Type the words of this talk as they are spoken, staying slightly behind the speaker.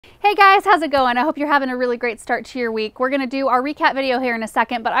Hey guys, how's it going? I hope you're having a really great start to your week. We're going to do our recap video here in a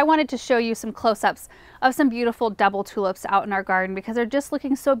second, but I wanted to show you some close-ups of some beautiful double tulips out in our garden because they're just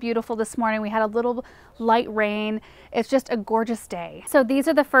looking so beautiful this morning. We had a little light rain. It's just a gorgeous day. So these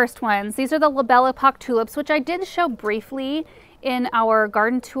are the first ones. These are the labellopoc tulips, which I did show briefly in our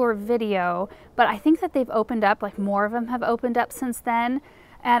garden tour video, but I think that they've opened up, like more of them have opened up since then,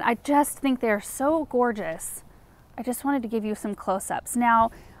 and I just think they're so gorgeous. I just wanted to give you some close-ups.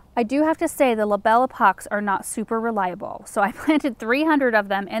 Now, I do have to say the labellopocs are not super reliable. So I planted 300 of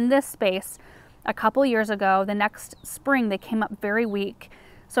them in this space a couple years ago. The next spring they came up very weak.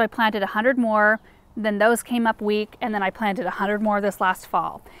 So I planted 100 more, then those came up weak, and then I planted 100 more this last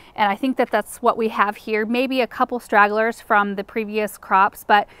fall. And I think that that's what we have here. Maybe a couple stragglers from the previous crops,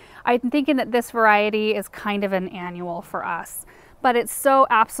 but I'm thinking that this variety is kind of an annual for us. But it's so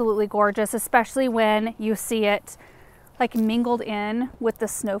absolutely gorgeous, especially when you see it like mingled in with the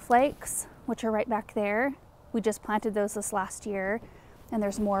snowflakes, which are right back there. We just planted those this last year, and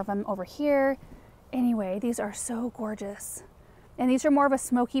there's more of them over here. Anyway, these are so gorgeous. And these are more of a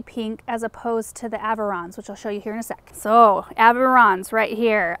smoky pink as opposed to the Averons, which I'll show you here in a sec. So Averons right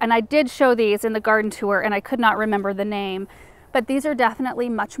here. And I did show these in the garden tour and I could not remember the name, but these are definitely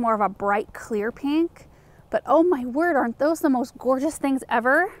much more of a bright clear pink. But oh my word, aren't those the most gorgeous things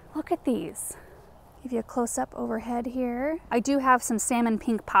ever? Look at these. Give you a close-up overhead here. I do have some salmon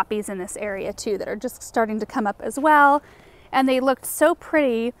pink poppies in this area too that are just starting to come up as well. And they looked so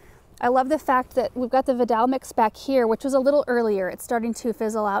pretty. I love the fact that we've got the Vidal mix back here, which was a little earlier. It's starting to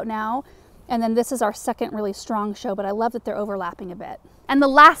fizzle out now. And then this is our second really strong show, but I love that they're overlapping a bit. And the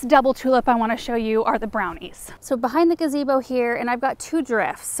last double tulip I want to show you are the brownies. So behind the gazebo here, and I've got two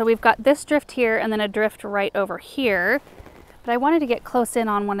drifts. So we've got this drift here and then a drift right over here. But I wanted to get close in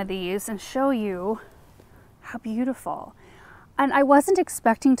on one of these and show you how beautiful. And I wasn't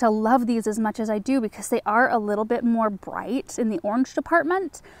expecting to love these as much as I do because they are a little bit more bright in the orange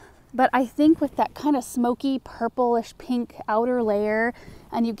department. But I think with that kind of smoky purplish pink outer layer,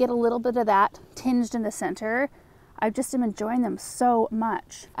 and you get a little bit of that tinged in the center, I just am enjoying them so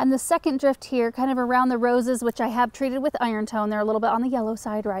much. And the second drift here, kind of around the roses, which I have treated with iron tone, they're a little bit on the yellow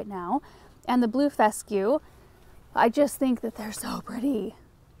side right now, and the blue fescue, I just think that they're so pretty.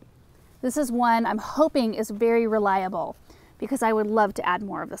 This is one I'm hoping is very reliable because I would love to add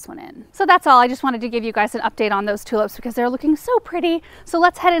more of this one in. So that's all. I just wanted to give you guys an update on those tulips because they're looking so pretty. So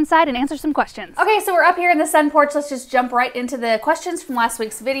let's head inside and answer some questions. Okay, so we're up here in the sun porch. Let's just jump right into the questions from last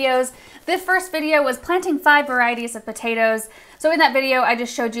week's videos. The first video was planting 5 varieties of potatoes. So in that video, I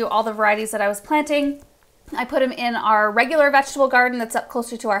just showed you all the varieties that I was planting. I put them in our regular vegetable garden that's up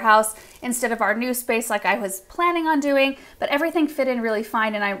closer to our house instead of our new space like I was planning on doing, but everything fit in really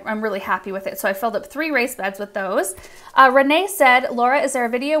fine and I'm really happy with it. So I filled up 3 raised beds with those. Renee said, Laura, is there a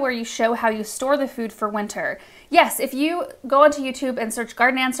video where you show how you store the food for winter? Yes, if you go onto YouTube and search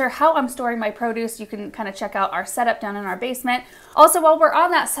Garden Answer, how I'm storing my produce, you can kind of check out our setup down in our basement. Also, while we're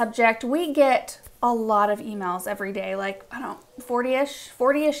on that subject, we get a lot of emails every day, like, I don't know,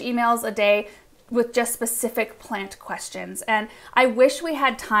 40-ish emails a day with just specific plant questions. And I wish we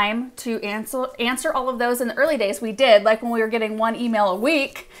had time to answer all of those. In the early days we did, like when we were getting 1 email a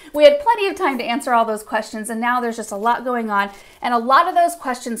week, we had plenty of time to answer all those questions, and now there's just a lot going on. And a lot of those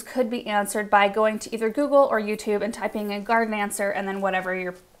questions could be answered by going to either Google or YouTube and typing in garden answer and then whatever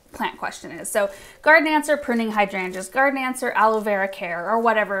your plant question is. So garden answer, pruning hydrangeas, garden answer, aloe vera care, or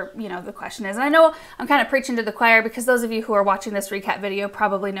whatever, you know, the question is. And I know I'm kind of preaching to the choir because those of you who are watching this recap video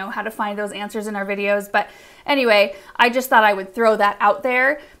probably know how to find those answers in our videos. But anyway, I just thought I would throw that out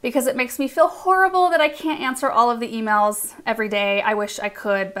there because it makes me feel horrible that I can't answer all of the emails every day. I wish I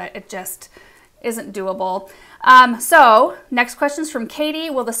could, but it just isn't doable. So next question is from Katie.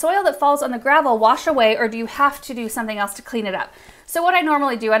 Will the soil that falls on the gravel wash away, or do you have to do something else to clean it up? So what I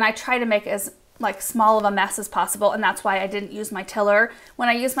normally do, and I try to make as like small of a mess as possible, and that's why I didn't use my tiller. When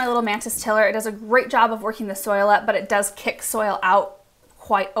I use my little Mantis tiller, it does a great job of working the soil up, but it does kick soil out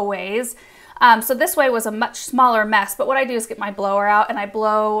quite a ways. So this way was a much smaller mess, but what I do is get my blower out and I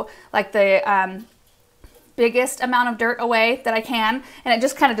blow like the biggest amount of dirt away that I can, and it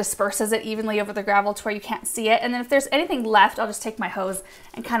just kind of disperses it evenly over the gravel to where you can't see it. And then if there's anything left, I'll just take my hose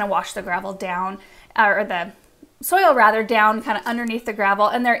and kind of wash the gravel down, or the soil rather, down kind of underneath the gravel.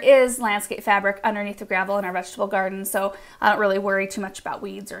 And there is landscape fabric underneath the gravel in our vegetable garden, so I don't really worry too much about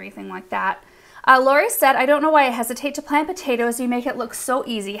weeds or anything like that. Lori said, I don't know why I hesitate to plant potatoes. You make it look so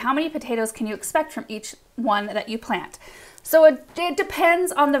easy. How many potatoes can you expect from each one that you plant? So it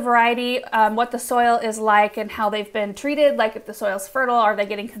depends on the variety, what the soil is like and how they've been treated, like if the soil's fertile, are they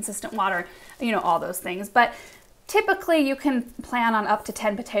getting consistent water, you know, all those things. But typically you can plan on up to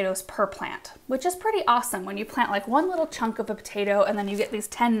 10 potatoes per plant, which is pretty awesome when you plant like one little chunk of a potato and then you get these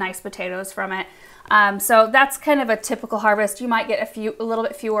 10 nice potatoes from it. So that's kind of a typical harvest. You might get a little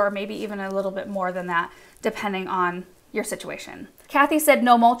bit fewer, or maybe even a little bit more than that, depending on your situation. Kathy said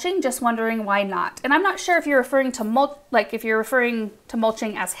no mulching, just wondering why not. And I'm not sure if you're referring to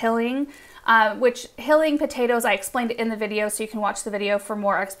mulching as hilling, which hilling potatoes, I explained it in the video, so you can watch the video for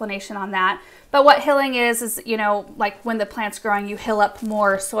more explanation on that. But what hilling is, you know, like when the plant's growing, you hill up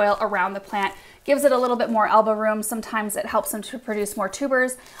more soil around the plant, gives it a little bit more elbow room. Sometimes it helps them to produce more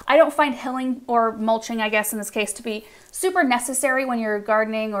tubers. I don't find hilling or mulching, I guess in this case, to be super necessary when you're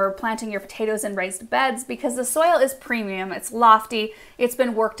gardening or planting your potatoes in raised beds, because the soil is premium, it's lofty, it's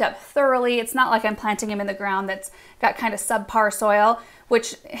been worked up thoroughly. It's not like I'm planting them in the ground that's got kind of subpar soil,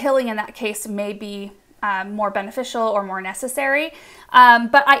 which hilling in that case may be more beneficial or more necessary.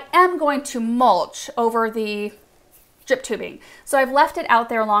 But I am going to mulch over the drip tubing. So I've left it out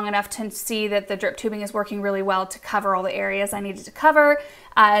there long enough to see that the drip tubing is working really well to cover all the areas I needed to cover.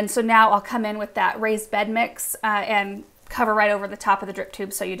 And so now I'll come in with that raised bed mix and cover right over the top of the drip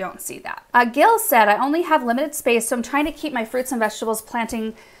tube so you don't see that. Gil said, I only have limited space, so I'm trying to keep my fruits and vegetables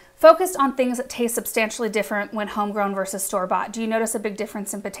planting focused on things that taste substantially different when homegrown versus store-bought. Do you notice a big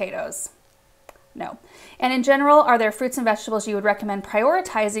difference in potatoes? No. And in general, are there fruits and vegetables you would recommend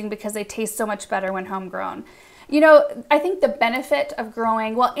prioritizing because they taste so much better when homegrown? You know, I think the benefit of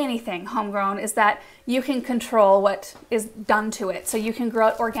growing, well, anything homegrown, is that you can control what is done to it. So you can grow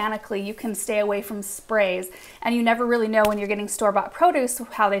it organically, you can stay away from sprays, and you never really know when you're getting store-bought produce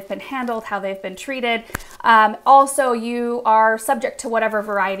how they've been handled, how they've been treated. Also, you are subject to whatever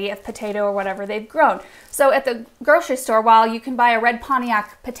variety of potato or whatever they've grown. So at the grocery store, while you can buy a red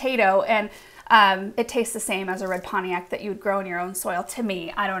Pontiac potato and it tastes the same as a red Pontiac that you would grow in your own soil. To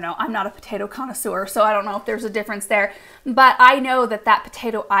me, I don't know. I'm not a potato connoisseur, so I don't know if there's a difference there. But I know that that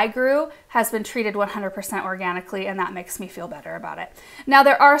potato I grew has been treated 100% organically, and that makes me feel better about it. Now,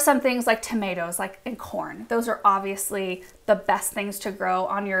 there are some things like tomatoes, and corn. Those are obviously the best things to grow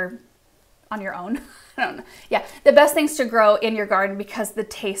on your own. I don't know. Yeah, the best things to grow in your garden because the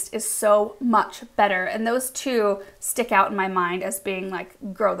taste is so much better. And those two stick out in my mind as being like,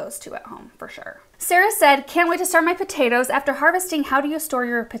 grow those two at home for sure. Sarah said, can't wait to start my potatoes. After harvesting, how do you store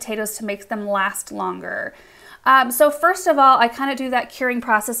your potatoes to make them last longer? So first of all, I kind of do that curing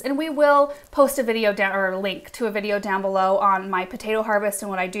process, and we will post a video down, or a link to a video down below on my potato harvest and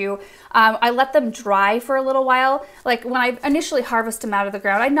what I do. I let them dry for a little while. Like when I initially harvest them out of the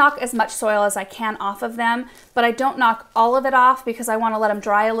ground, I knock as much soil as I can off of them, but I don't knock all of it off because I want to let them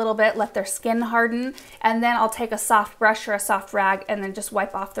dry a little bit, let their skin harden, and then I'll take a soft brush or a soft rag and then just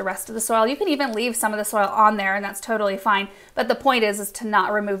wipe off the rest of the soil. You can even leave some of the soil on there, and that's totally fine. But the point is to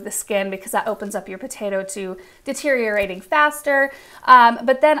not remove the skin, because that opens up your potato to deteriorating faster.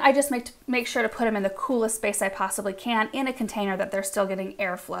 But then I just make sure to put them in the coolest space I possibly can in a container that they're still getting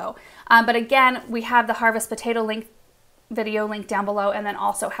airflow. But again, we have the harvest potato video link down below, and then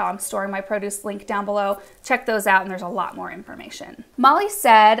also how I'm storing my produce link down below. Check those out, and there's a lot more information. Molly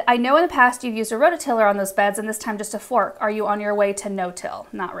said, I know in the past you've used a rototiller on those beds and this time just a fork. Are you on your way to no-till?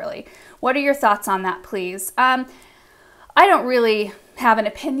 Not really. What are your thoughts on that, please? I don't really have an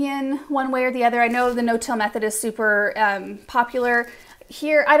opinion one way or the other. I know the no-till method is super popular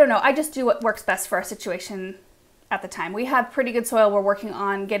here. I don't know. I just do what works best for our situation at the time. We have pretty good soil. We're working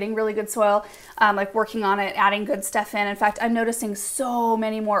on getting really good soil, like working on it, adding good stuff in. In fact, I'm noticing so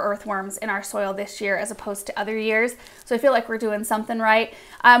many more earthworms in our soil this year as opposed to other years. So I feel like we're doing something right.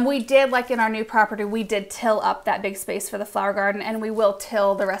 We did, like in our new property, we did till up that big space for the flower garden, and we will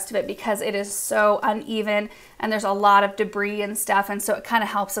till the rest of it because it is so uneven and there's a lot of debris and stuff. And so it kind of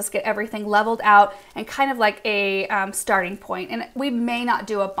helps us get everything leveled out and kind of like a starting point. And we may not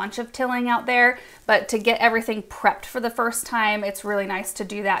do a bunch of tilling out there, but to get everything prepped for the first time, it's really nice to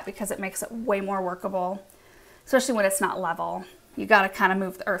do that because it makes it way more workable, especially when it's not level. You got to kind of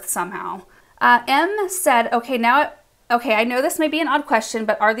move the earth somehow. M said, okay, I know this may be an odd question,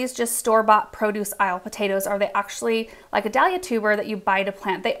 but are these just store-bought produce aisle potatoes? Are they actually like a dahlia tuber that you buy to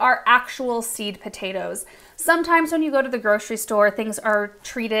plant? They are actual seed potatoes. Sometimes when you go to the grocery store, things are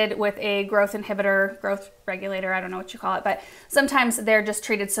treated with a growth inhibitor, growth regulator, I don't know what you call it, but sometimes they're just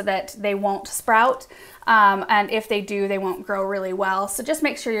treated so that they won't sprout. And if they do, they won't grow really well. So just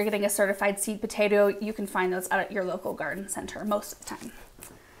make sure you're getting a certified seed potato. You can find those at your local garden center most of the time.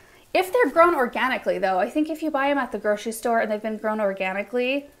 If they're grown organically, though, I think if you buy them at the grocery store and they've been grown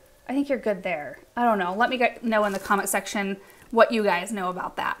organically, I think you're good there. I don't know. Let me know in the comment section what you guys know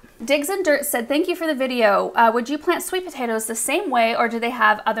about that. Digs and Dirt said, thank you for the video. Would you plant sweet potatoes the same way, or do they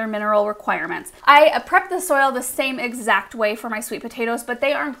have other mineral requirements? I prep the soil the same exact way for my sweet potatoes, but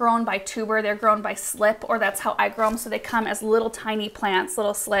they aren't grown by tuber, they're grown by slip, or that's how I grow them. So they come as little tiny plants,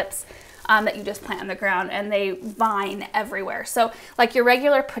 little slips that you just plant in the ground, and they vine everywhere. So like your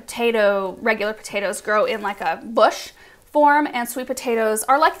regular potatoes grow in like a bush form, and sweet potatoes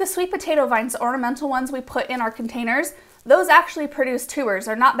are like the sweet potato vines, the ornamental ones we put in our containers. Those actually produce tubers.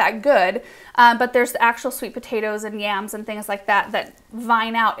 They're not that good, but there's the actual sweet potatoes and yams and things like that that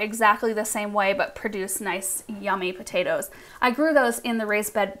vine out exactly the same way but produce nice, yummy potatoes. I grew those in the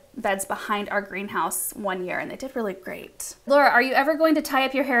raised beds behind our greenhouse one year, and they did really great. Laura, are you ever going to tie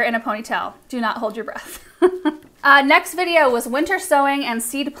up your hair in a ponytail? Do not hold your breath. Next video was winter sowing and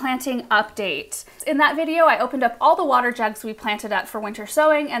seed planting update. In that video, I opened up all the water jugs we planted up for winter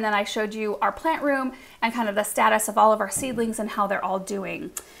sowing, and then I showed you our plant room and kind of the status of all of our seedlings and how they're all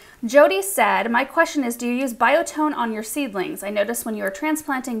doing. Jody said, my question is, do you use biotone on your seedlings? I noticed when you were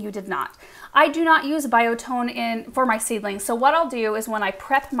transplanting, you did not. I do not use biotone for my seedlings. So what I'll do is when I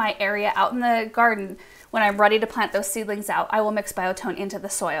prep my area out in the garden, when I'm ready to plant those seedlings out, I will mix biotone into the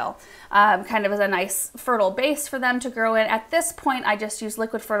soil, kind of as a nice fertile base for them to grow in. At this point, I just use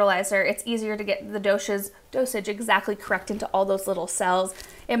liquid fertilizer. It's easier to get the dosage exactly correct into all those little cells.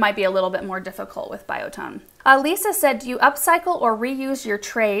 It might be a little bit more difficult with biotone. Lisa said, do you upcycle or reuse your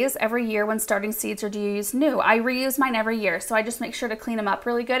trays every year when starting seeds, or do you use new? I reuse mine every year, so I just make sure to clean them up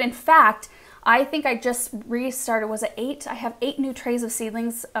really good. In fact, I think I just restarted, was it 8? I have 8 new trays of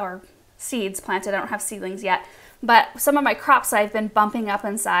seedlings or seeds planted. I don't have seedlings yet, but some of my crops I've been bumping up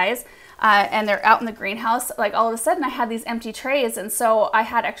in size, and they're out in the greenhouse. Like all of a sudden I had these empty trays, and so I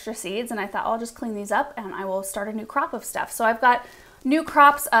had extra seeds, and I thought, I'll just clean these up and I will start a new crop of stuff. So I've got new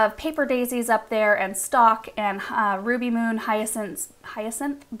crops of paper daisies up there, and stock, and ruby moon,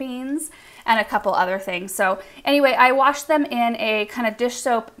 hyacinth beans, and a couple other things. So anyway, I washed them in a kind of dish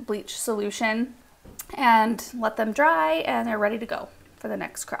soap bleach solution and let them dry, and they're ready to go for the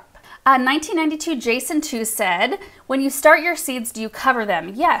next crop. 1992 Jason 2 said, when you start your seeds, do you cover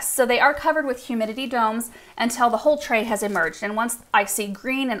them? Yes, so they are covered with humidity domes until the whole tray has emerged. And once I see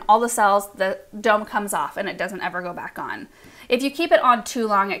green in all the cells, the dome comes off and it doesn't ever go back on. If you keep it on too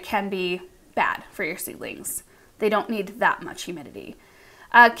long, it can be bad for your seedlings. They don't need that much humidity.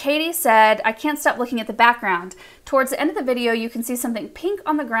 Katie said, I can't stop looking at the background. Towards the end of the video, you can see something pink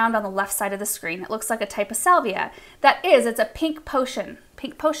on the ground on the left side of the screen. It looks like a type of salvia. It's a pink potion.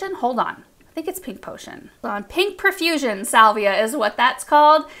 Pink potion? Hold on. I think it's pink potion. Pink profusion salvia is what that's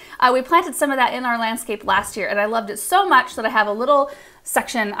called. We planted some of that in our landscape last year, and I loved it so much that I have a little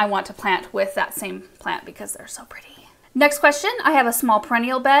section I want to plant with that same plant because they're so pretty. Next question, I have a small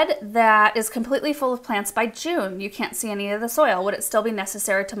perennial bed that is completely full of plants by June. You can't see any of the soil. Would it still be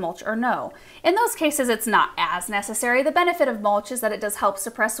necessary to mulch or no? In those cases, it's not as necessary. The benefit of mulch is that it does help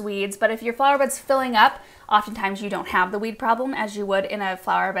suppress weeds, but if your flower bed's filling up, oftentimes you don't have the weed problem as you would in a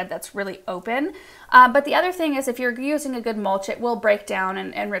flower bed that's really open. But the other thing is if you're using a good mulch, it will break down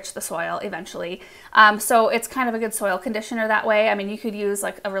and enrich the soil eventually. So it's kind of a good soil conditioner that way. I mean, you could use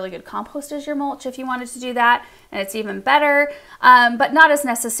like a really good compost as your mulch if you wanted to do that, and it's even better, but not as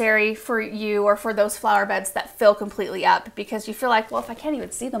necessary for you or for those flower beds that fill completely up, because you feel like, well, if I can't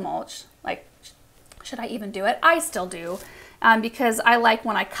even see the mulch, like, should I even do it? I still do. Because I like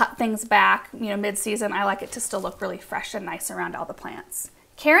when I cut things back, mid-season, I like it to still look really fresh and nice around all the plants.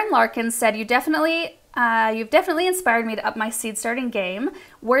 Karen Larkin said, you've definitely inspired me to up my seed starting game.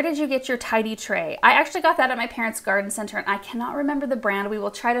 Where did you get your tidy tray? I actually got that at my parents' garden center, and I cannot remember the brand. We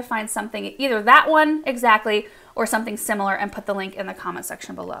will try to find something, either that one exactly or something similar, and put the link in the comment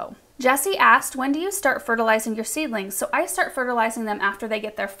section below. Jesse asked, when do you start fertilizing your seedlings? So I start fertilizing them after they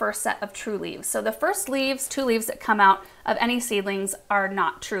get their first set of true leaves. So the first leaves, 2 leaves that come out of any seedlings are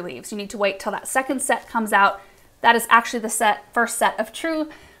not true leaves. You need to wait till that second set comes out. That is actually the first set of true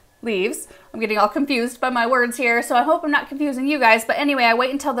leaves. I'm getting all confused by my words here, so I hope I'm not confusing you guys. But anyway, I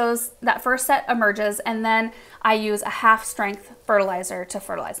wait until that first set emerges, and then I use a half-strength fertilizer to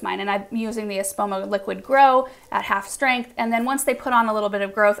fertilize mine. And I'm using the Espoma Liquid Grow at half strength. And then once they put on a little bit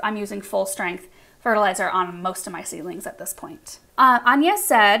of growth, I'm using full-strength fertilizer on most of my seedlings at this point. Anya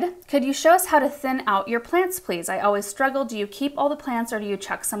said, could you show us how to thin out your plants, please? I always struggle. Do you keep all the plants or do you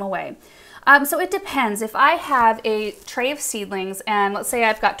chuck some away? So it depends. If I have a tray of seedlings, and let's say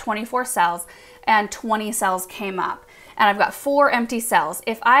I've got 24 cells and 20 cells came up, and I've got 4 empty cells.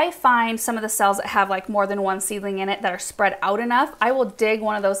 If I find some of the cells that have like more than 1 seedling in it that are spread out enough, I will dig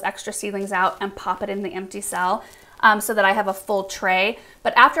one of those extra seedlings out and pop it in the empty cell. so that I have a full tray.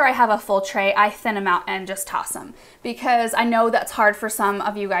 But after I have a full tray, I thin them out and just toss them, because I know that's hard for some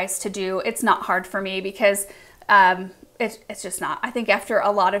of you guys to do. It's not hard for me because it's just not. I think after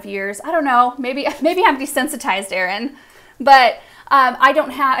a lot of years, I don't know, maybe I'm desensitized, Erin, but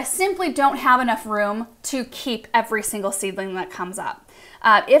I simply don't have enough room to keep every single seedling that comes up.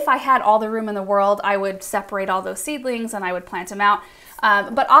 If I had all the room in the world, I would separate all those seedlings and I would plant them out.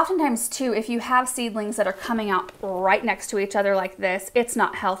 But oftentimes too, if you have seedlings that are coming out right next to each other like this, it's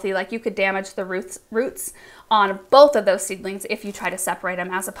not healthy. Like, you could damage the roots on both of those seedlings if you try to separate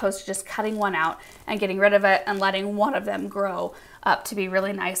them, as opposed to just cutting one out and getting rid of it and letting one of them grow up to be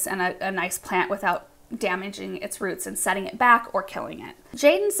really nice and a nice plant without damaging its roots and setting it back or killing it.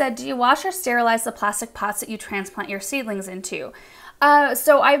 Jaden said, do you wash or sterilize the plastic pots that you transplant your seedlings into?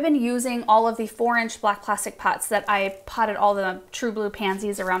 So I've been using all of the 4-inch black plastic pots that I potted all the True Blue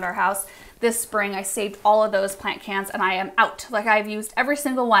pansies around our house this spring. I saved all of those plant cans and I am out. Like, I've used every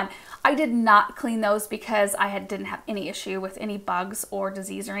single one. I did not clean those because I didn't have any issue with any bugs or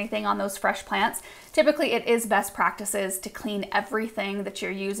disease or anything on those fresh plants. Typically, it is best practices to clean everything that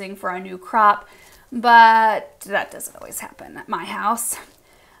you're using for a new crop, but that doesn't always happen at my house.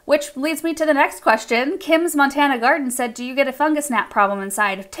 Which leads me to the next question. Kim's Montana Garden said, do you get a fungus gnat problem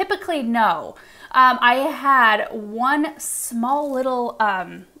inside? Typically, no. I had one small little,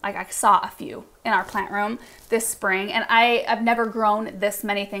 I saw a few in our plant room this spring, and I've never grown this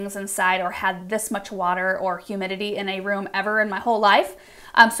many things inside or had this much water or humidity in a room ever in my whole life.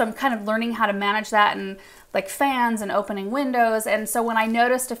 So I'm kind of learning how to manage that, and like fans and opening windows. And so when I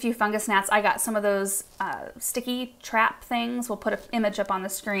noticed a few fungus gnats, I got some of those sticky trap things. We'll put an image up on the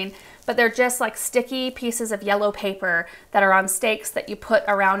screen, but they're just like sticky pieces of yellow paper that are on stakes that you put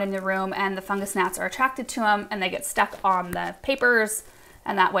around in the room, and the fungus gnats are attracted to them and they get stuck on the papers,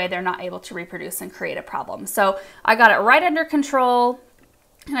 and that way they're not able to reproduce and create a problem. So I got it right under control,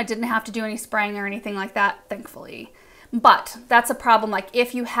 and I didn't have to do any spraying or anything like that, thankfully. But that's a problem. Like,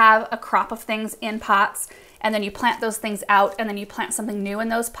 if you have a crop of things in pots and then you plant those things out and then you plant something new in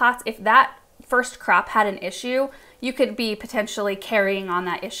those pots, if that first crop had an issue, you could be potentially carrying on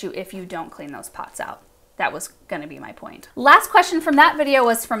that issue if you don't clean those pots out. That was going to be my point. Last question from that video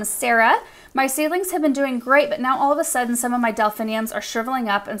was from Sarah. My seedlings have been doing great, but now all of a sudden some of my delphiniums are shriveling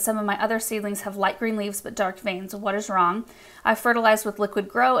up and some of my other seedlings have light green leaves but dark veins. What is wrong? I fertilized with liquid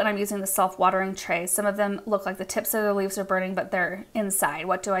grow and I'm using the self-watering tray. Some of them look like the tips of their leaves are burning, but they're inside.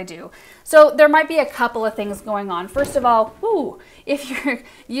 What do I do? So there might be a couple of things going on. First of all, if you're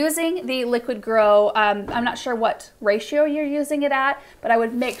using the liquid grow, I'm not sure what ratio you're using it at, but I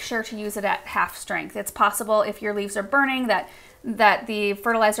would make sure to use it at half strength. It's possible if your leaves are burning that the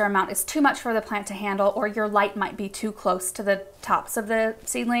fertilizer amount is too much for the plant to handle, or your light might be too close to the tops of the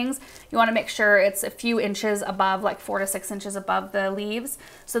seedlings. You want to make sure it's a few inches above, like 4 to 6 inches above the leaves,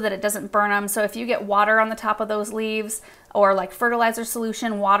 so that it doesn't burn them. So if you get water on the top of those leaves, or like fertilizer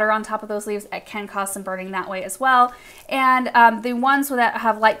solution, water on top of those leaves, it can cause some burning that way as well. And the ones that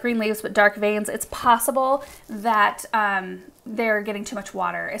have light green leaves but dark veins, it's possible that they're getting too much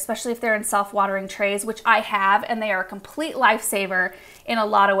water, especially if they're in self-watering trays, which I have, and they are a complete lifesaver in a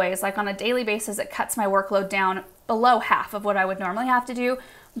lot of ways. Like, on a daily basis, it cuts my workload down below half of what I would normally have to do.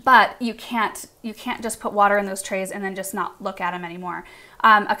 But you can't just put water in those trays and then just not look at them anymore.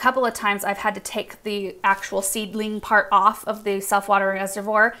 A couple of times I've had to take the actual seedling part off of the self-watering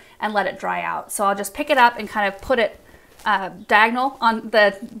reservoir and let it dry out. So I'll just pick it up and kind of put it diagonal on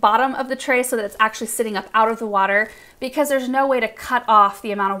the bottom of the tray so that it's actually sitting up out of the water, because there's no way to cut off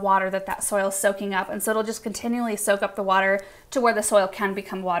the amount of water that soil is soaking up, and so it'll just continually soak up the water to where the soil can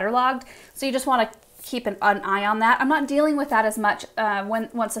become waterlogged. So you just want to keep an eye on that. I'm not dealing with that as much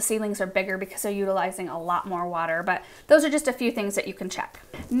once the seedlings are bigger, because they're utilizing a lot more water, but those are just a few things that you can check.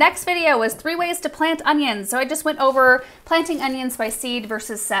 Next video was 3 ways to plant onions. So I just went over planting onions by seed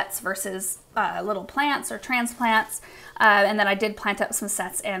versus sets versus little plants or transplants. And then I did plant up some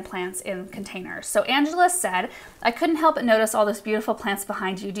sets and plants in containers. So Angela said, I couldn't help but notice all those beautiful plants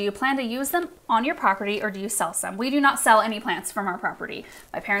behind you. Do you plan to use them on your property, or do you sell some? We do not sell any plants from our property.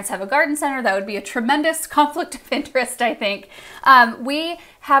 My parents have a garden center. That would be a tremendous conflict of interest, I think. We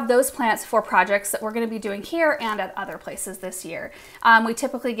have those plants for projects that we're going to be doing here and at other places this year. We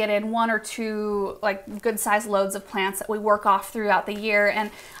typically get in 1 or 2 like good sized loads of plants that we work off throughout the year. And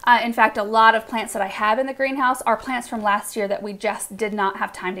in fact, a lot of plants that I have in the greenhouse are plants from last year that we just did not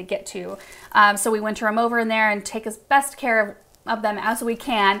have time to get to. So we winter them over in there and take as best care of them as we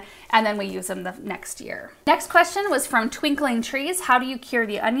can, and then we use them the next year. Next question was from Twinkling Trees. How do you cure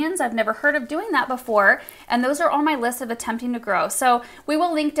the onions? I've never heard of doing that before, and those are on my list of attempting to grow. So we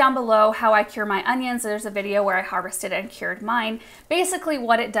will link down below how I cure my onions. There's a video where I harvested and cured mine. Basically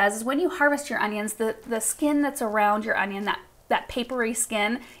what it does is when you harvest your onions, the skin that's around your onion, that papery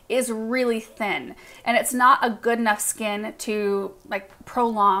skin, is really thin, and it's not a good enough skin to like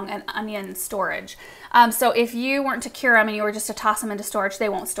prolong an onion storage. So if you weren't to cure them and you were just to toss them into storage, they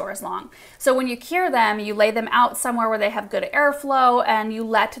won't store as long. So when you cure them, you lay them out somewhere where they have good airflow, and you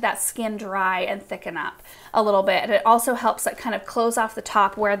let that skin dry and thicken up a little bit. And it also helps like kind of close off the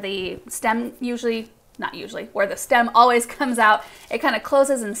top where the stem where the stem always comes out. It kind of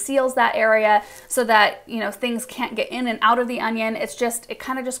closes and seals that area so that, you know, things can't get in and out of the onion. It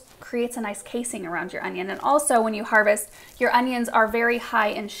kind of just creates a nice casing around your onion. And also when you harvest, your onions are very high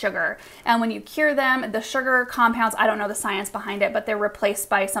in sugar. And when you cure them, the sugar compounds, I don't know the science behind it, but they're replaced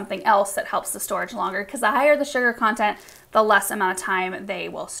by something else that helps the storage longer, because the higher the sugar content, the less amount of time they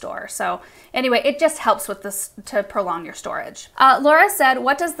will store. So anyway, it just helps with this to prolong your storage. Laura said,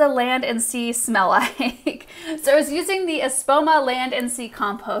 what does the Land and Sea smell like? So I was using the Espoma Land and Sea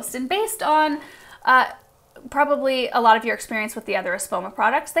compost, and based on probably a lot of your experience with the other Espoma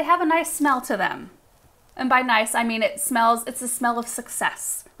products, they have a nice smell to them. And by nice, I mean it's the smell of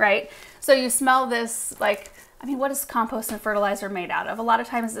success, right? So you smell this, like, I mean, what is compost and fertilizer made out of? A lot of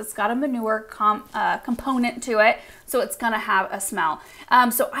times it's got a manure component to it, so it's gonna have a smell.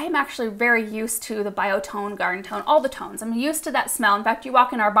 So I am actually very used to the Biotone, Garden Tone, all the tones. I'm used to that smell. In fact, you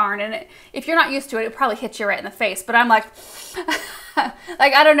walk in our barn and if you're not used to it, it probably hits you right in the face, but I'm like,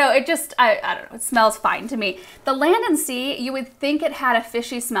 like, I don't know, it just, I don't know, it smells fine to me. The Land and Sea, you would think it had a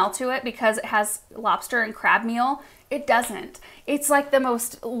fishy smell to it because it has lobster and crab meal. It doesn't. It's like the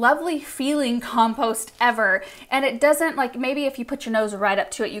most lovely feeling compost ever. And it doesn't, like, maybe if you put your nose right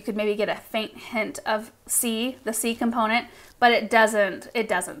up to it, you could maybe get a faint hint of sea, the sea component, but it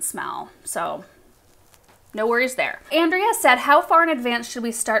doesn't smell. So no worries there. Andrea said, how far in advance should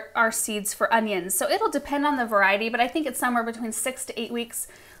we start our seeds for onions? So it'll depend on the variety, but I think it's somewhere between 6 to 8 weeks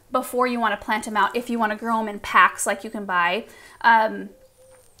before you want to plant them out, if you want to grow them in packs like you can buy,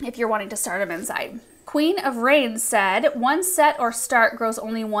 if you're wanting to start them inside. Queen of Rain said, one set or start grows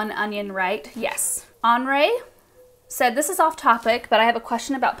only one onion, right? Yes. Henri said, this is off topic, but I have a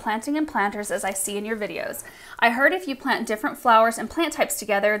question about planting and planters as I see in your videos. I heard if you plant different flowers and plant types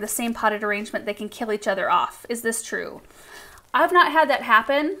together, the same potted arrangement, they can kill each other off. Is this true? I've not had that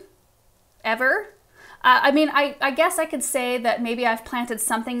happen, ever. I mean, I guess I could say that maybe I've planted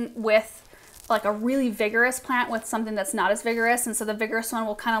something with like a really vigorous plant with something that's not as vigorous, and so the vigorous one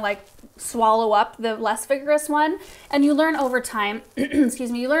will kind of like swallow up the less vigorous one, and you learn over time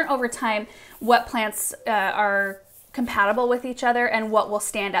excuse me, you learn over time what plants are compatible with each other and what will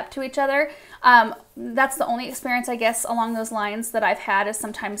stand up to each other. That's the only experience, I guess, along those lines that I've had, is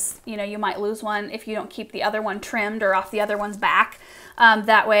sometimes, you know, you might lose one if you don't keep the other one trimmed or off the other one's back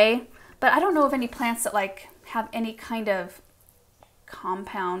that way. But I don't know of any plants that like have any kind of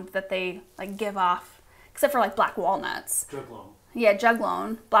compound that they like give off, except for like black walnuts. Juglone. Yeah,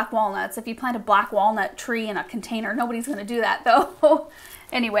 juglone, black walnuts. If you plant a black walnut tree in a container, nobody's going to do that though.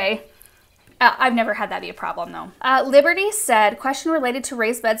 Anyway, I've never had that be a problem though. Liberty said, question related to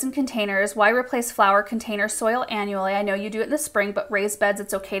raised beds and containers. Why replace flower container soil annually? I know you do it in the spring, but raised beds,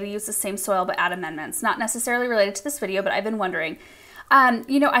 it's okay to use the same soil but add amendments. Not necessarily related to this video, but I've been wondering.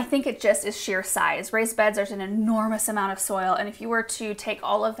 You know, I think it just is sheer size. Raised beds, there's an enormous amount of soil, and if you were to take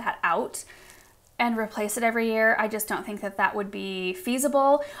all of that out and replace it every year, I just don't think that that would be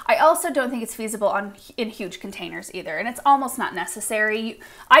feasible. I also don't think it's feasible in huge containers either, and it's almost not necessary.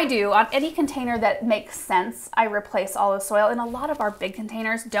 I do, on any container that makes sense, I replace all the soil, and a lot of our big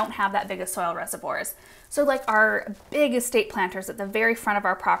containers don't have that big of soil reservoirs. So like our big estate planters at the very front of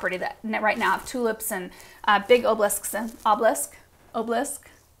our property that right now have tulips and big obelisks and obelisk?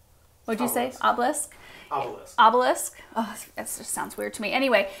 What'd you say? Obelisk? Obelisk. Obelisk? Oh, that just sounds weird to me.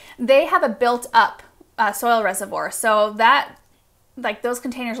 Anyway, they have a built-up soil reservoir. So that, like, those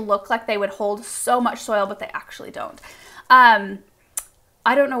containers look like they would hold so much soil, but they actually don't.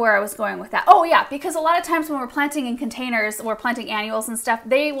 I don't know where I was going with that. Oh yeah, because a lot of times when we're planting in containers, we're planting annuals and stuff,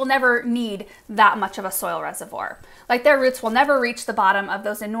 they will never need that much of a soil reservoir. Like their roots will never reach the bottom of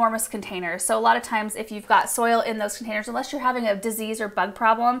those enormous containers. So a lot of times if you've got soil in those containers, unless you're having a disease or bug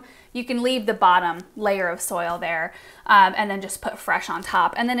problem, you can leave the bottom layer of soil there and then just put fresh on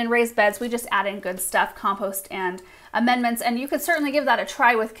top. And then in raised beds, we just add in good stuff, compost and amendments. And you could certainly give that a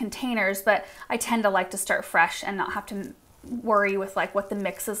try with containers, but I tend to like to start fresh and not have to worry with like what the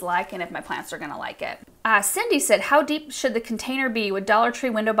mix is like and if my plants are gonna like it. Cindy said, how deep should the container be? Would Dollar Tree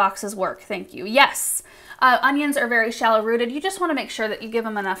window boxes work? Thank you. Yes. Onions are very shallow rooted. You just want to make sure that you give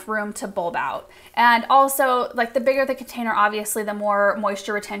them enough room to bulb out. And also, like, the bigger the container, obviously, the more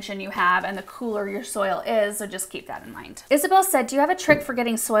moisture retention you have and the cooler your soil is, so just keep that in mind. Isabel said, do you have a trick for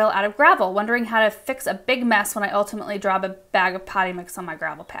getting soil out of gravel? Wondering how to fix a big mess when I ultimately drop a bag of potting mix on my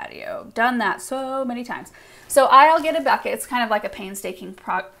gravel patio. Done that so many times. So I'll get a bucket. It's kind of like a painstaking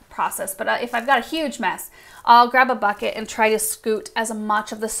process, but if I've got a huge mess, I'll grab a bucket and try to scoot as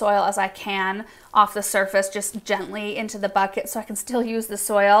much of the soil as I can off the surface, just gently into the bucket so I can still use the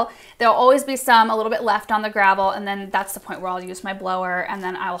soil. There'll always be some a little bit left on the gravel, and then that's the point where I'll use my blower and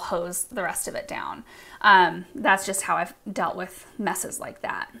then I'll hose the rest of it down. That's just how I've dealt with messes like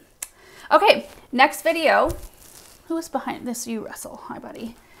that. Okay, next video. Who is behind this? You, Russell. Hi,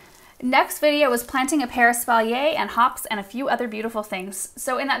 buddy. Next video was planting a pear espalier and hops and a few other beautiful things.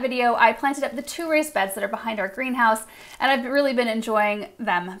 So in that video, I planted up the 2 raised beds that are behind our greenhouse, and I've really been enjoying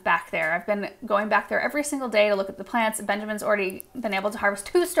them back there. I've been going back there every single day to look at the plants. Benjamin's already been able to harvest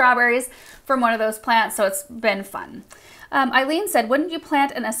 2 strawberries from one of those plants, so it's been fun. Eileen said, wouldn't you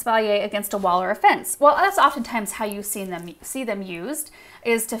plant an espalier against a wall or a fence? Well, that's oftentimes how you see them used,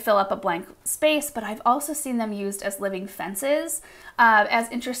 is to fill up a blank space, but I've also seen them used as living fences, as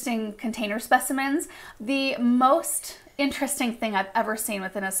interesting container specimens. The most interesting thing I've ever seen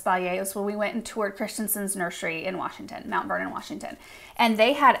with an espalier is when we went and toured Christensen's nursery in Washington, Mount Vernon, Washington, and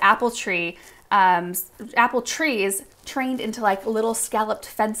they had apple trees trained into like little scalloped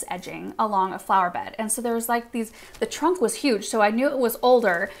fence edging along a flower bed. And so there was like the trunk was huge, so I knew it was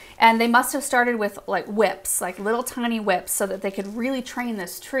older, and they must have started with like whips, like little tiny whips, so that they could really train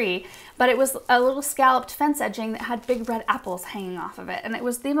this tree. But it was a little scalloped fence edging that had big red apples hanging off of it, and it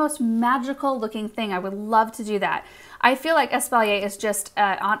was the most magical looking thing. I would love to do that. I feel like espalier is just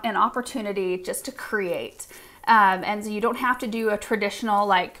an opportunity just to create, and so you don't have to do a traditional,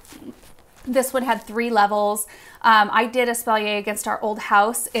 like, this one had 3 levels. I did espalier against our old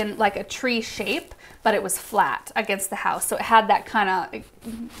house in like a tree shape, but it was flat against the house. So it had that kind of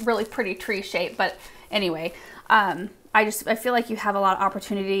really pretty tree shape. But anyway, I feel like you have a lot of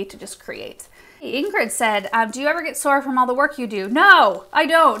opportunity to just create. Ingrid said, do you ever get sore from all the work you do? No, I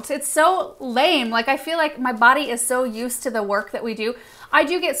don't. It's so lame. Like, I feel like my body is so used to the work that we do. I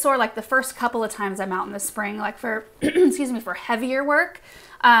do get sore like the first couple of times I'm out in the spring, like for, excuse me, for heavier work.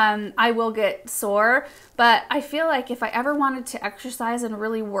 I will get sore, but I feel like if I ever wanted to exercise and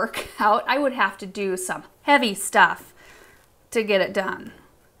really work out, I would have to do some heavy stuff to get it done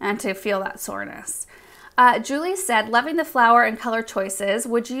and to feel that soreness. Julie said, loving the flower and color choices.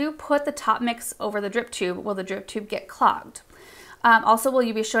 Would you put the top mix over the drip tube? Will the drip tube get clogged? Also, will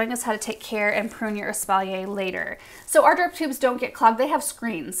you be showing us how to take care and prune your espalier later? So our drip tubes don't get clogged. They have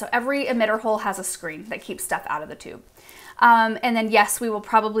screens. So every emitter hole has a screen that keeps stuff out of the tube. And then yes, we will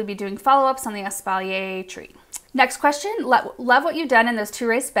probably be doing follow-ups on the espalier tree. Next question, love what you've done in those 2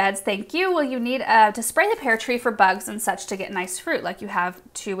 raised beds. Thank you. Will you need to spray the pear tree for bugs and such to get nice fruit like you have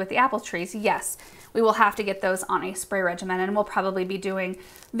to with the apple trees? Yes, we will have to get those on a spray regimen, and we'll probably be doing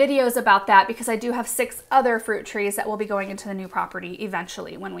videos about that because I do have 6 other fruit trees that will be going into the new property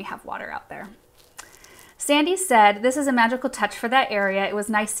eventually when we have water out there. Sandy said, this is a magical touch for that area. It was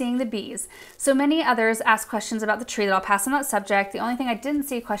nice seeing the bees. So many others asked questions about the tree that I'll pass on that subject. The only thing I didn't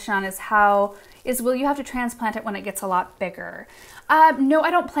see a question on is will you have to transplant it when it gets a lot bigger? No,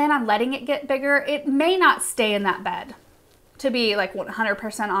 I don't plan on letting it get bigger. It may not stay in that bed, to be like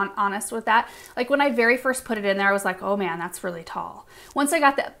 100% honest with that. Like when I very first put it in there, I was like, oh man, that's really tall. Once I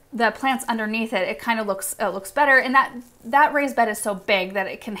got the plants underneath it, it kind of looks better. And that raised bed is so big that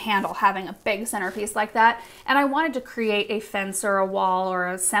it can handle having a big centerpiece like that. And I wanted to create a fence or a wall or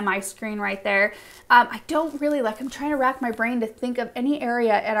a semi-screen right there. I don't really I'm trying to rack my brain to think of any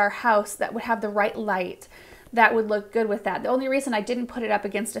area at our house that would have the right light that would look good with that. The only reason I didn't put it up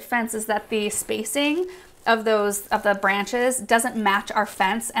against a fence is that the spacing of the branches doesn't match our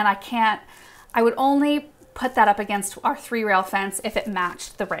fence, and I would only put that up against our 3-rail fence if it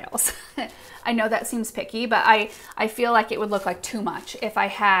matched the rails. I know that seems picky, but I feel like it would look like too much if I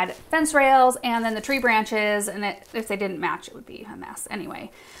had fence rails and then the tree branches, and if they didn't match, it would be a mess anyway.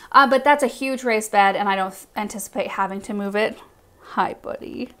 But that's a huge raised bed, and I don't anticipate having to move it. Hi,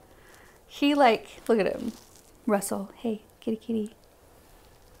 buddy. He look at him. Russell, hey, kitty, kitty.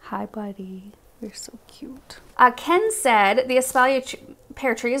 Hi, buddy. You're so cute. Ken said, the espalier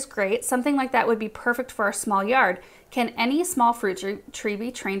pear tree is great. Something like that would be perfect for our small yard. Can any small fruit tree be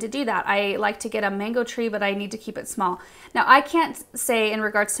trained to do that? I like to get a mango tree, but I need to keep it small. Now, I can't say in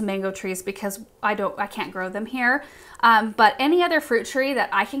regards to mango trees because I can't grow them here. But any other fruit tree that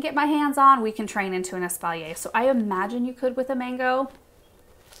I can get my hands on, we can train into an espalier. So I imagine you could with a mango.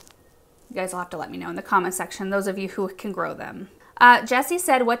 You guys will have to let me know in the comment section, those of you who can grow them. Jessie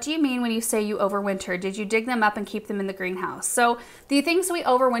said, what do you mean when you say you overwinter? Did you dig them up and keep them in the greenhouse? So the things we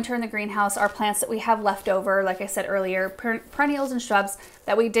overwinter in the greenhouse are plants that we have left over, like I said earlier, perennials and shrubs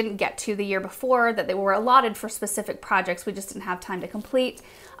that we didn't get to the year before, that they were allotted for specific projects we just didn't have time to complete.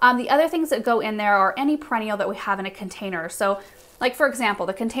 The other things that go in there are any perennial that we have in a container. So like for example,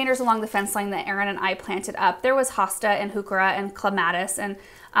 the containers along the fence line that Aaron and I planted up, there was hosta and heuchera and clematis and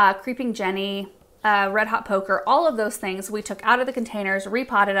creeping jenny, red hot poker, all of those things we took out of the containers,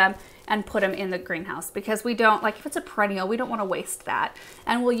 repotted them, and put them in the greenhouse because we don't, like if it's a perennial, we don't want to waste that.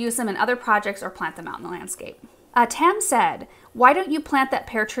 And we'll use them in other projects or plant them out in the landscape. Tam said, why don't you plant that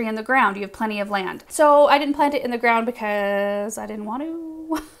pear tree in the ground? You have plenty of land. So I didn't plant it in the ground because I didn't want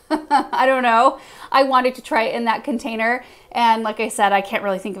to. I don't know. I wanted to try it in that container. And like I said, I can't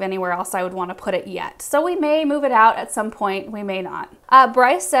really think of anywhere else I would want to put it yet. So we may move it out at some point. We may not.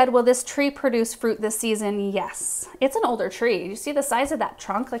 Bryce said, will this tree produce fruit this season? Yes. It's an older tree. You see the size of that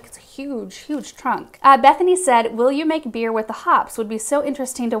trunk? Like it's a huge, huge trunk. Bethany said, will you make beer with the hops? Would be so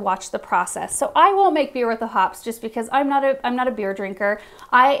interesting to watch the process. So I won't make beer with the hops just because I'm not a beer drinker.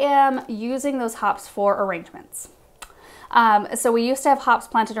 I am using those hops for arrangements. So we used to have hops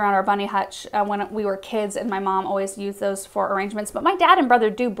planted around our bunny hutch when we were kids, and my mom always used those for arrangements, but my dad and brother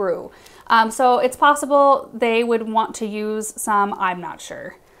do brew. So it's possible they would want to use some, I'm not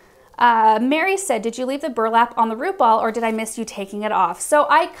sure. Mary said, did you leave the burlap on the root ball or did I miss you taking it off? So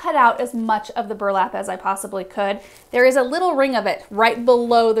I cut out as much of the burlap as I possibly could. There is a little ring of it right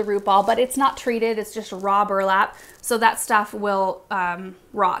below the root ball, but it's not treated, it's just raw burlap. So that stuff will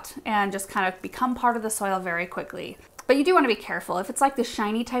rot and just kind of become part of the soil very quickly. But you do want to be careful. If it's like the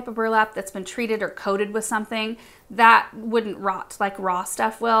shiny type of burlap that's been treated or coated with something, that wouldn't rot like raw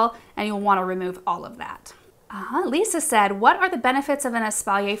stuff will, and you'll want to remove all of that. Lisa said, what are the benefits of an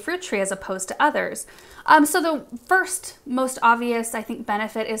espalier fruit tree as opposed to others? So the first, most obvious, I think,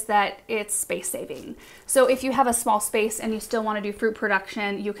 benefit is that it's space saving. So if you have a small space and you still want to do fruit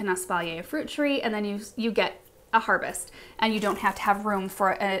production, you can espalier a fruit tree and then you get a harvest and you don't have to have room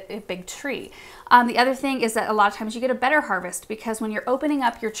for a big tree. The other thing is that a lot of times you get a better harvest because when you're opening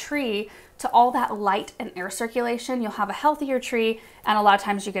up your tree to all that light and air circulation, you'll have a healthier tree and a lot of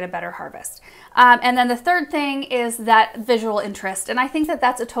times you get a better harvest. And then the third thing is that visual interest. And I think that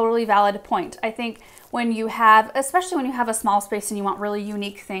that's a totally valid point. I think when you have, especially when you have a small space and you want really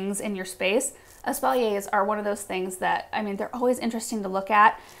unique things in your space, espaliers are one of those things that, I mean, they're always interesting to look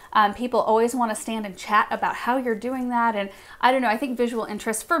at. People always want to stand and chat about how you're doing that. And I don't know, I think visual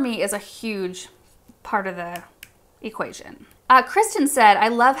interest for me is a huge part of the equation. Kristen said, I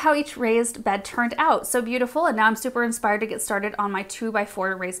love how each raised bed turned out. So beautiful. And now I'm super inspired to get started on my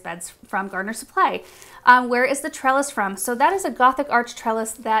 2x4 raised beds from Gardener Supply. Where is the trellis from? So that is a Gothic arch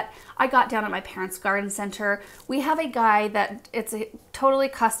trellis that I got down at my parents' garden center. We have a guy that it's totally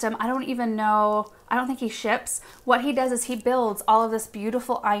custom. I don't even know. I don't think he ships. What he does is he builds all of this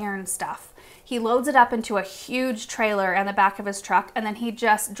beautiful iron stuff. He loads it up into a huge trailer in the back of his truck, and then he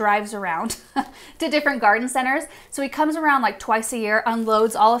just drives around to different garden centers. So he comes around like twice a year,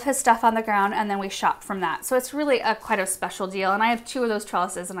 unloads all of his stuff on the ground, and then we shop from that. So it's really quite a special deal, and I have 2 of those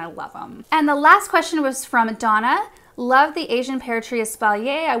trellises, and I love them. And the last question was from Donna. Love the Asian pear tree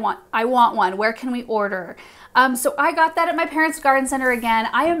espalier. I want one. Where can we order? So I got that at my parents' garden center again.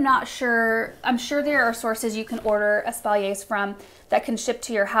 I am not sure. I'm sure there are sources you can order espaliers from that can ship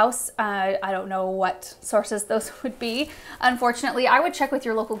to your house. I don't know what sources those would be. Unfortunately, I would check with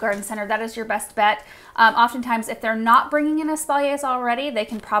your local garden center. That is your best bet. Oftentimes, if they're not bringing in espaliers already, they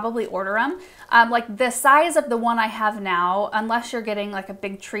can probably order them. Like the size of the one I have now, unless you're getting like a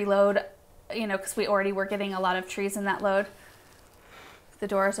big tree load, you know, because we already were getting a lot of trees in that load. The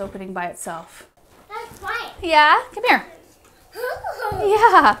door is opening by itself. That's fine. Yeah, come here.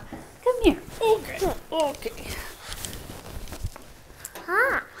 Yeah, come here. Okay. Okay.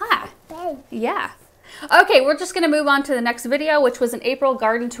 Hi. Yeah. Okay, we're just going to move on to the next video, which was an April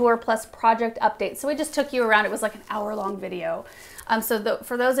garden tour plus project update. So we just took you around. It was like an hour-long video. So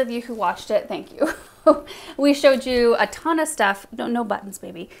for those of you who watched it, thank you. we showed you a ton of stuff, no buttons,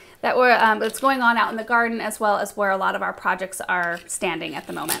 baby, that were that's going on out in the garden, as well as where a lot of our projects are standing at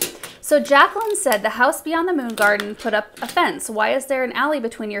the moment. So Jacqueline said, the house beyond the moon garden put up a fence. Why is there an alley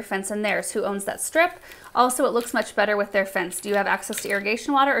between your fence and theirs? Who owns that strip? Also, it looks much better with their fence. Do you have access to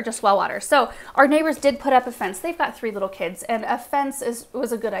irrigation water or just well water? So our neighbors did put up a fence. They've got 3 little kids, and a fence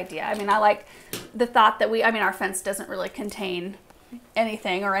was a good idea. I mean, I like the thought that our fence doesn't really contain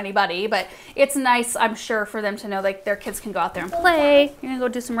anything or anybody, but it's nice, I'm sure, for them to know like their kids can go out there and play. You're gonna go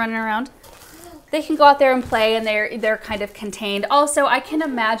do some running around. They can go out there and play, and they're kind of contained. Also, I can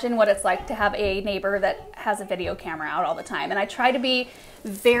imagine what it's like to have a neighbor that has a video camera out all the time, and I try to be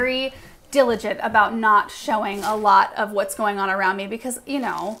very diligent about not showing a lot of what's going on around me because,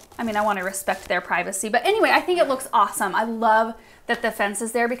 I want to respect their privacy. But anyway, I think it looks awesome. I love that the fence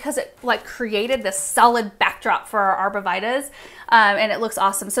is there because it like created this solid backdrop for our arborvitaes, and it looks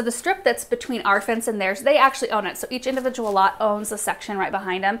awesome. So the strip that's between our fence and theirs, they actually own it. So each individual lot owns a section right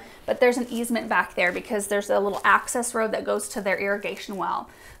behind them, but there's an easement back there because there's a little access road that goes to their irrigation well.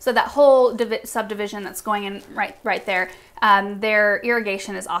 So that whole subdivision that's going in right there, their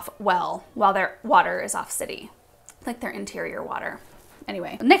irrigation is off well, while their water is off city, like their interior water.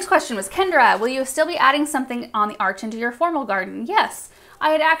 Anyway, the next question was, Kendra, will you still be adding something on the arch into your formal garden? Yes, I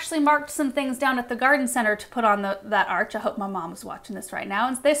had actually marked some things down at the garden center to put on that arch. I hope my mom's watching this right now,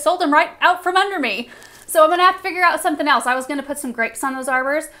 and they sold them right out from under me. So I'm gonna have to figure out something else. I was gonna put some grapes on those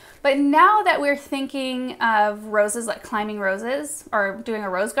arbors, but now that we're thinking of roses, like climbing roses, or doing a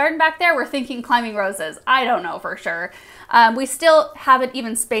rose garden back there, we're thinking climbing roses. I don't know for sure. We still haven't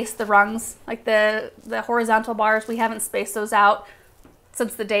even spaced the rungs, like the horizontal bars. We haven't spaced those out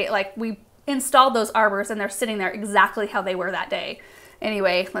since the day, like we installed those arbors, and they're sitting there exactly how they were that day.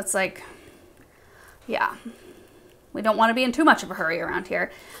 Anyway, let's yeah. We don't want to be in too much of a hurry around here.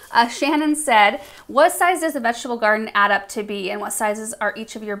 Shannon said, what size does the vegetable garden add up to be, and what sizes are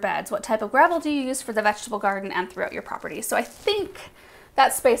each of your beds? What type of gravel do you use for the vegetable garden and throughout your property? So I think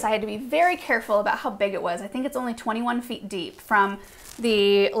that space, I had to be very careful about how big it was. I think it's only 21 feet deep from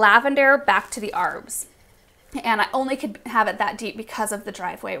the lavender back to the arbs. And I only could have it that deep because of the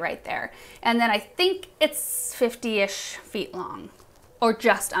driveway right there. And then I think it's 50-ish feet long, or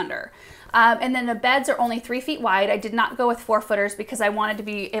just under. And then the beds are only 3 feet wide. I did not go with 4-footers because I wanted to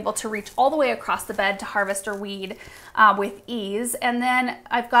be able to reach all the way across the bed to harvest or weed with ease. And then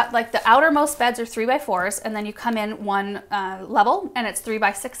I've got like the outermost beds are 3x4s, and then you come in one level and it's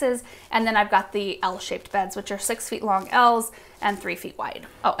 3x6s. And then I've got the L-shaped beds, which are 6 feet long Ls and 3 feet wide.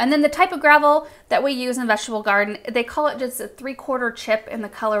 Oh, and then the type of gravel that we use in vegetable garden, they call it just a 3/4 chip in the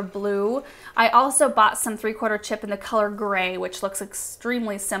color blue. I also bought some 3/4 chip in the color gray, which looks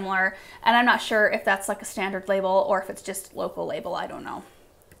extremely similar. And I'm not sure if that's like a standard label or if it's just local label, I don't know.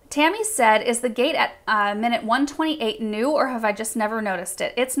 Tammy said, is the gate at minute 128 new, or have I just never noticed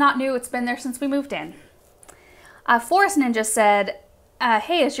it? It's not new, it's been there since we moved in. Forest Ninja said,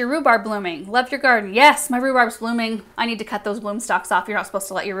 hey, is your rhubarb blooming? Love your garden. Yes, my rhubarb's blooming. I need to cut those bloom stalks off. You're not supposed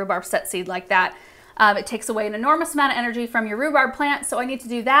to let your rhubarb set seed like that. It takes away an enormous amount of energy from your rhubarb plant, so I need to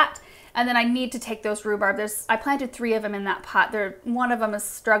do that. And then I need to take those rhubarb. I planted 3 of them in that pot. One of them is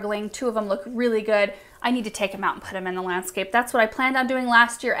struggling. 2 of them look really good. I need to take them out and put them in the landscape. That's what I planned on doing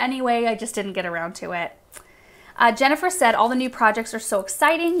last year anyway. I just didn't get around to it. Jennifer said, all the new projects are so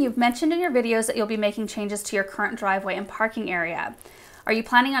exciting. You've mentioned in your videos that you'll be making changes to your current driveway and parking area. Are you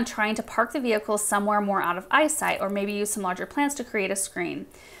planning on trying to park the vehicles somewhere more out of eyesight, or maybe use some larger plants to create a screen?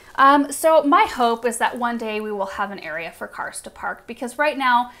 So my hope is that one day we will have an area for cars to park, because right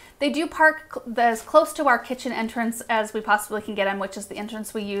now they do park as close to our kitchen entrance as we possibly can get them, which is the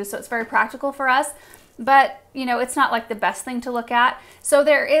entrance we use. So it's very practical for us, but it's not like the best thing to look at. So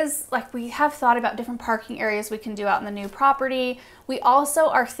there is, we have thought about different parking areas we can do out in the new property. We also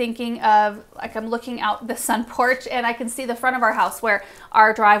are thinking of, I'm looking out the sun porch and I can see the front of our house where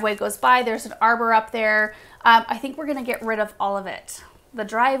our driveway goes by. There's an arbor up there. I think we're gonna get rid of all of it. The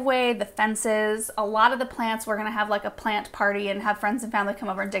driveway, the fences, a lot of the plants, we're gonna have like a plant party and have friends and family come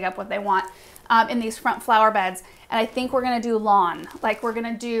over and dig up what they want in these front flower beds. And I think we're gonna do lawn. We're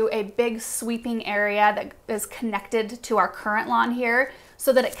gonna do a big sweeping area that is connected to our current lawn here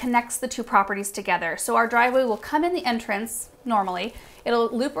so that it connects the 2 properties together. So our driveway will come in the entrance normally. It'll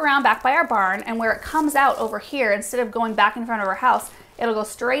loop around back by our barn, and where it comes out over here, instead of going back in front of our house, it'll go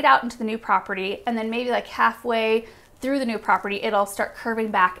straight out into the new property, and then maybe halfway through the new property, it'll start curving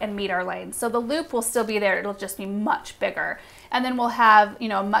back and meet our lane. So the loop will still be there, it'll just be much bigger. And then we'll have,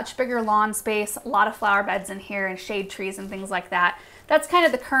 a much bigger lawn space, a lot of flower beds in here and shade trees and things like that. That's kind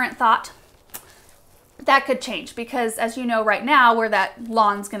of the current thought. That could change because, as you know, right now where that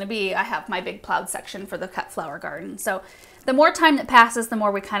lawn's going to be, I have my big plowed section for the cut flower garden. So the more time that passes, the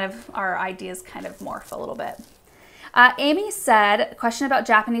more we our ideas kind of morph a little bit. Amy said, question about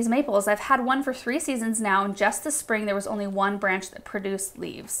Japanese maples. I've had one for 3 seasons now, and just this spring there was only one branch that produced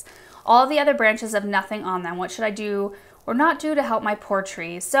leaves. All the other branches have nothing on them. What should I do or not do to help my poor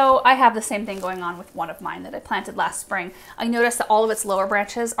tree? So I have the same thing going on with one of mine that I planted last spring. I noticed that all of its lower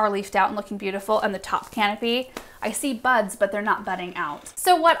branches are leafed out and looking beautiful, and the top canopy, I see buds, but they're not budding out.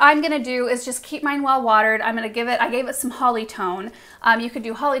 So what I'm gonna do is just keep mine well watered. I gave it some holly tone. You could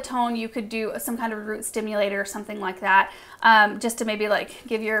do holly tone, you could do some kind of root stimulator or something like that, just to maybe like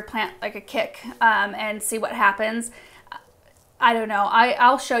give your plant like a kick and see what happens. I don't know.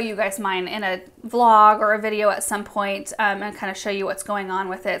 I'll show you guys mine in a vlog or a video at some point and kind of show you what's going on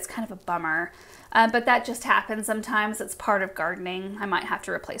with it. It's kind of a bummer, but that just happens sometimes. It's part of gardening. I might have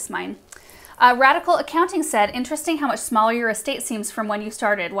to replace mine. Radical Accounting said, interesting how much smaller your estate seems from when you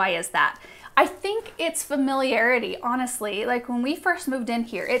started. Why is that? I think it's familiarity, honestly. Like when we first moved in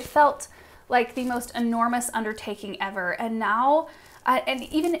here, it felt like the most enormous undertaking ever. And now, and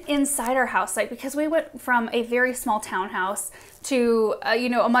even inside our house, like because we went from a very small townhouse to, you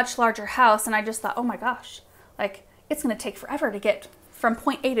know, a much larger house. And I just thought, oh my gosh, like it's going to take forever to get from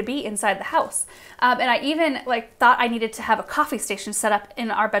point A to B inside the house. And I even like thought I needed to have a coffee station set up in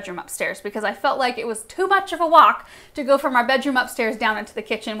our bedroom upstairs because I felt like it was too much of a walk to go from our bedroom upstairs down into the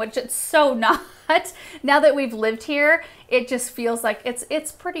kitchen, which it's so not. Now that we've lived here, it just feels like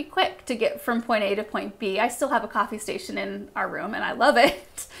it's pretty quick to get from point A to point B. I still have a coffee station in our room and I love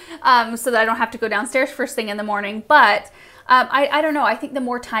it, so that I don't have to go downstairs first thing in the morning. But I don't know, I think the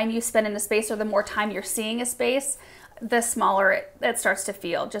more time you spend in a space or the more time you're seeing a space, the smaller it starts to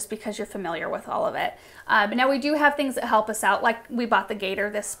feel, just because you're familiar with all of it. But now we do have things that help us out, like we bought the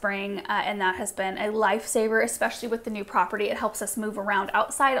gator this spring, and that has been a lifesaver, especially with the new property. It helps us move around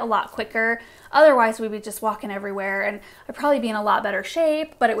outside a lot quicker. Otherwise, we'd be just walking everywhere, and I'd probably be in a lot better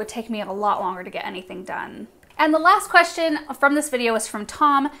shape, but it would take me a lot longer to get anything done. And the last question from this video is from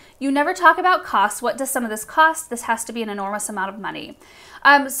Tom. You never talk about costs. What does some of this cost? This has to be an enormous amount of money.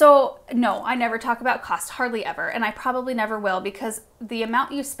 So no, I never talk about cost, hardly ever. And I probably never will, because the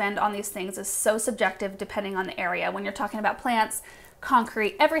amount you spend on these things is so subjective depending on the area. When you're talking about plants,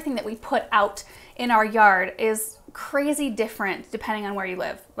 concrete, everything that we put out in our yard is crazy different depending on where you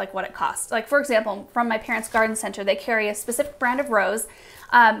live, like what it costs. Like for example, from my parents' garden center, they carry a specific brand of rose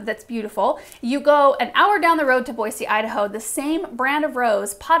that's beautiful. You go an hour down the road to Boise, Idaho, the same brand of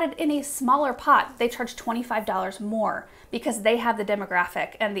rose potted in a smaller pot, they charge $25 more because they have the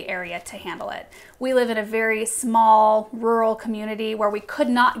demographic and the area to handle it. We live in a very small rural community where we could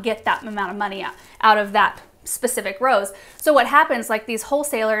not get that amount of money out of that specific rose. So what happens, like these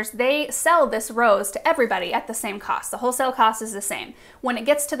wholesalers, they sell this rose to everybody at the same cost. The wholesale cost is the same. When it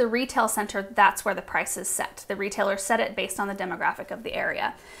gets to the retail center, that's where the price is set. The retailers set it based on the demographic of the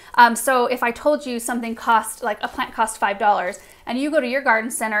area. So if I told you something cost, like a plant cost $5, and you go to your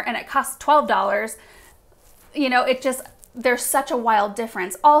garden center and it costs $12, you know, there's such a wild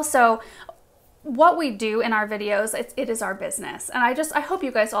difference. Also, what we do in our videos, it is our business. And I hope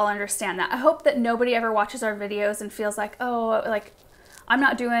you guys all understand that. I hope that nobody ever watches our videos and feels like, oh, like I'm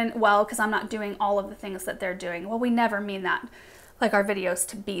not doing well because I'm not doing all of the things that they're doing. Well, we never mean that, like our videos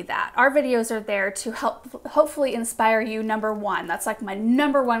to be that. Our videos are there to help, hopefully inspire you, number one. That's like my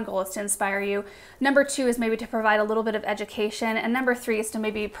number one goal, is to inspire you. Number two is maybe to provide a little bit of education. And number three is to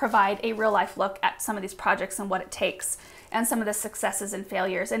maybe provide a real life look at some of these projects and what it takes, and some of the successes and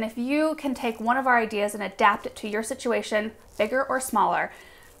failures. And if you can take one of our ideas and adapt it to your situation, bigger or smaller,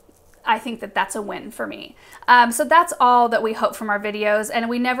 I think that that's a win for me. So that's all that we hope from our videos, and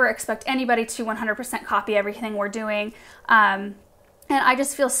we never expect anybody to 100% copy everything we're doing. And I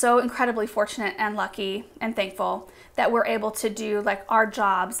just feel so incredibly fortunate and lucky and thankful that we're able to do, like, our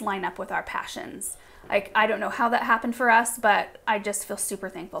jobs line up with our passions. Like, I don't know how that happened for us, but I just feel super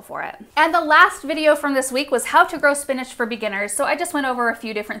thankful for it. And the last video from this week was how to grow spinach for beginners. So I just went over a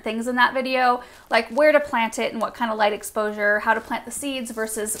few different things in that video, like where to plant it and what kind of light exposure, how to plant the seeds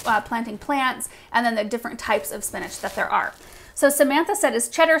versus planting plants, and then the different types of spinach that there are. So Samantha said, is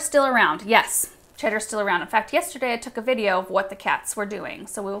cheddar still around? Yes, cheddar's still around. In fact, yesterday I took a video of what the cats were doing.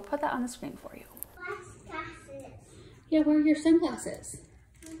 So we will put that on the screen for you. Glasses. Yeah, where are your sunglasses?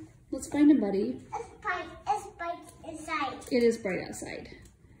 Let's find them, buddy. It's bright inside. It is bright outside.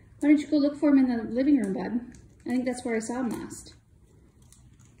 Why don't you go look for them in the living room, bud? I think that's where I saw them last.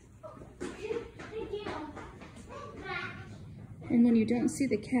 And when you don't see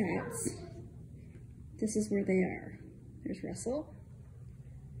the cats, this is where they are. There's Russell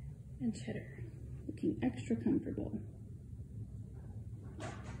and Cheddar. Looking extra comfortable.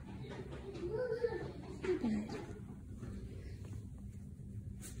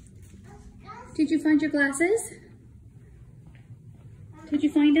 Did you find your glasses? Did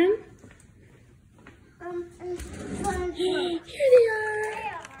you find them? Here they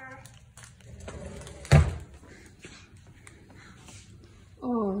are.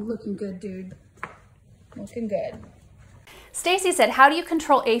 Oh, looking good, dude. Looking good. Stacy said, how do you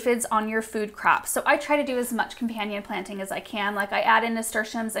control aphids on your food crops? So I try to do as much companion planting as I can. Like I add in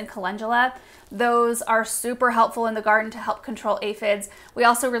nasturtiums and calendula. Those are super helpful in the garden to help control aphids. We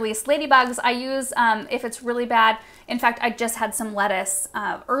also release ladybugs. I use, if it's really bad, in fact, I just had some lettuce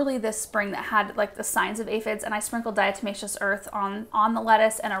early this spring that had like the signs of aphids, and I sprinkled diatomaceous earth on the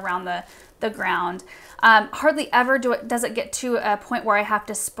lettuce and around the ground. Hardly ever does it get to a point where I have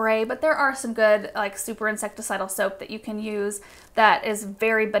to spray, but there are some good like super insecticidal soap that you can use that is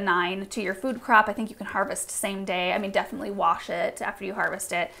very benign to your food crop. I think you can harvest same day. I mean, definitely wash it after you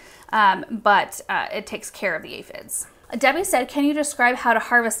harvest it, but it takes care of the aphids. Debbie said, can you describe how to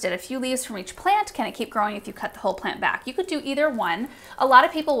harvest it? A few leaves from each plant. Can it keep growing if you cut the whole plant back? You could do either one. A lot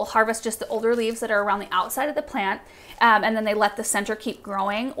of people will harvest just the older leaves that are around the outside of the plant, and then they let the center keep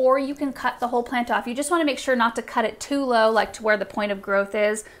growing, or you can cut the whole plant off. You just want to make sure not to cut it too low, like to where the point of growth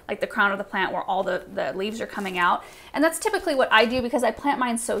is, like the crown of the plant where all the leaves are coming out. And that's typically what I do because I plant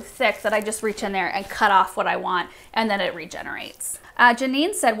mine so thick that I just reach in there and cut off what I want, and then it regenerates.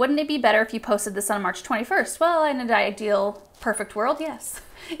 Janine said, wouldn't it be better if you posted this on March 21st? Well, in an ideal, perfect world, yes.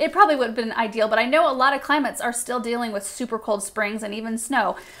 It probably would have been ideal, but I know a lot of climates are still dealing with super cold springs and even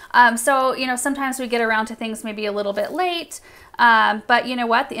snow. So, you know, sometimes we get around to things maybe a little bit late, but you know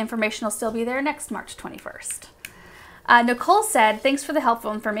what? The information will still be there next March 21st. Nicole said, thanks for the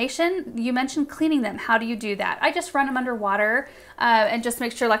helpful information. You mentioned cleaning them. How do you do that? I just run them under water and just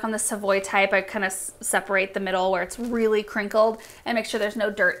make sure, like on the Savoy type, I kind of separate the middle where it's really crinkled and make sure there's no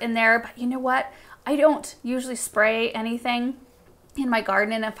dirt in there. But you know what? I don't usually spray anything in my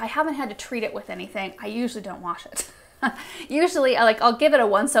garden, and if I haven't had to treat it with anything, I usually don't wash it. Usually I'll give it a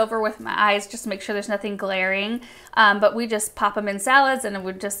once over with my eyes just to make sure there's nothing glaring, but we just pop them in salads and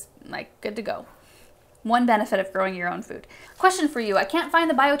we're just like good to go. One benefit of growing your own food. Question for you. I can't find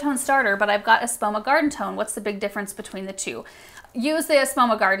the Biotone starter, but I've got Espoma Garden Tone. What's the big difference between the two? Use the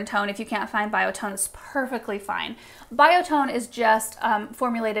Espoma Garden Tone. If you can't find Biotone, it's perfectly fine. Biotone is just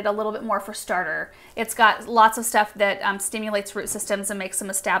formulated a little bit more for starter. It's got lots of stuff that stimulates root systems and makes them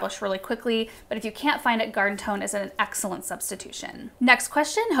establish really quickly, but if you can't find it, Garden Tone is an excellent substitution. Next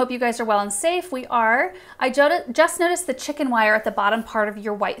question. Hope you guys are well and safe. We are. I just noticed the chicken wire at the bottom part of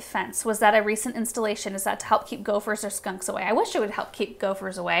your white fence. Was that a recent installation? Is that to help keep gophers or skunks away? I wish it would help keep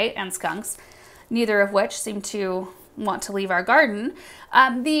gophers away and skunks, neither of which seem to want to leave our garden.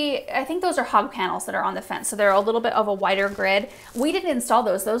 I think those are hog panels that are on the fence, so they're a little bit of a wider grid. We didn't install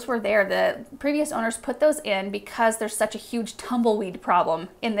those. Those were there. The previous owners put those in because there's such a huge tumbleweed problem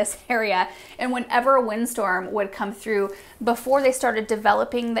in this area, and whenever a windstorm would come through, before they started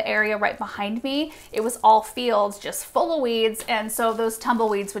developing the area right behind me, it was all fields just full of weeds, and so those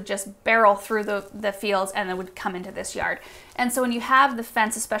tumbleweeds would just barrel through the fields and then would come into this yard. And so when you have the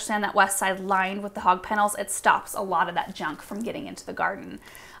fence, especially on that west side, lined with the hog panels, it stops a lot of that junk from getting into the garden.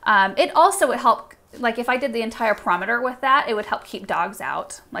 It also would help, like if I did the entire perimeter with that, it would help keep dogs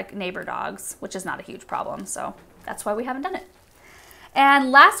out, like neighbor dogs, which is not a huge problem. So that's why we haven't done it.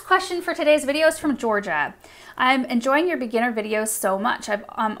 And last question for today's video is from Georgia. I'm enjoying your beginner videos so much.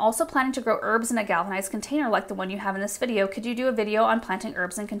 I'm also planning to grow herbs in a galvanized container like the one you have in this video. Could you do a video on planting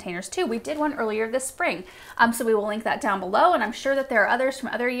herbs in containers too? We did one earlier this spring. So we will link that down below, and I'm sure that there are others from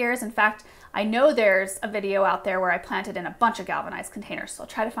other years. In fact, I know there's a video out there where I planted in a bunch of galvanized containers. So I'll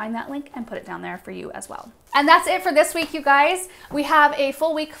try to find that link and put it down there for you as well. And that's it for this week, you guys. We have a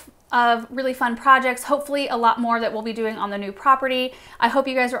full week of really fun projects, hopefully a lot more that we'll be doing on the new property. I hope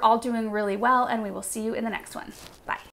you guys are all doing really well, and we will see you in the next one. Bye.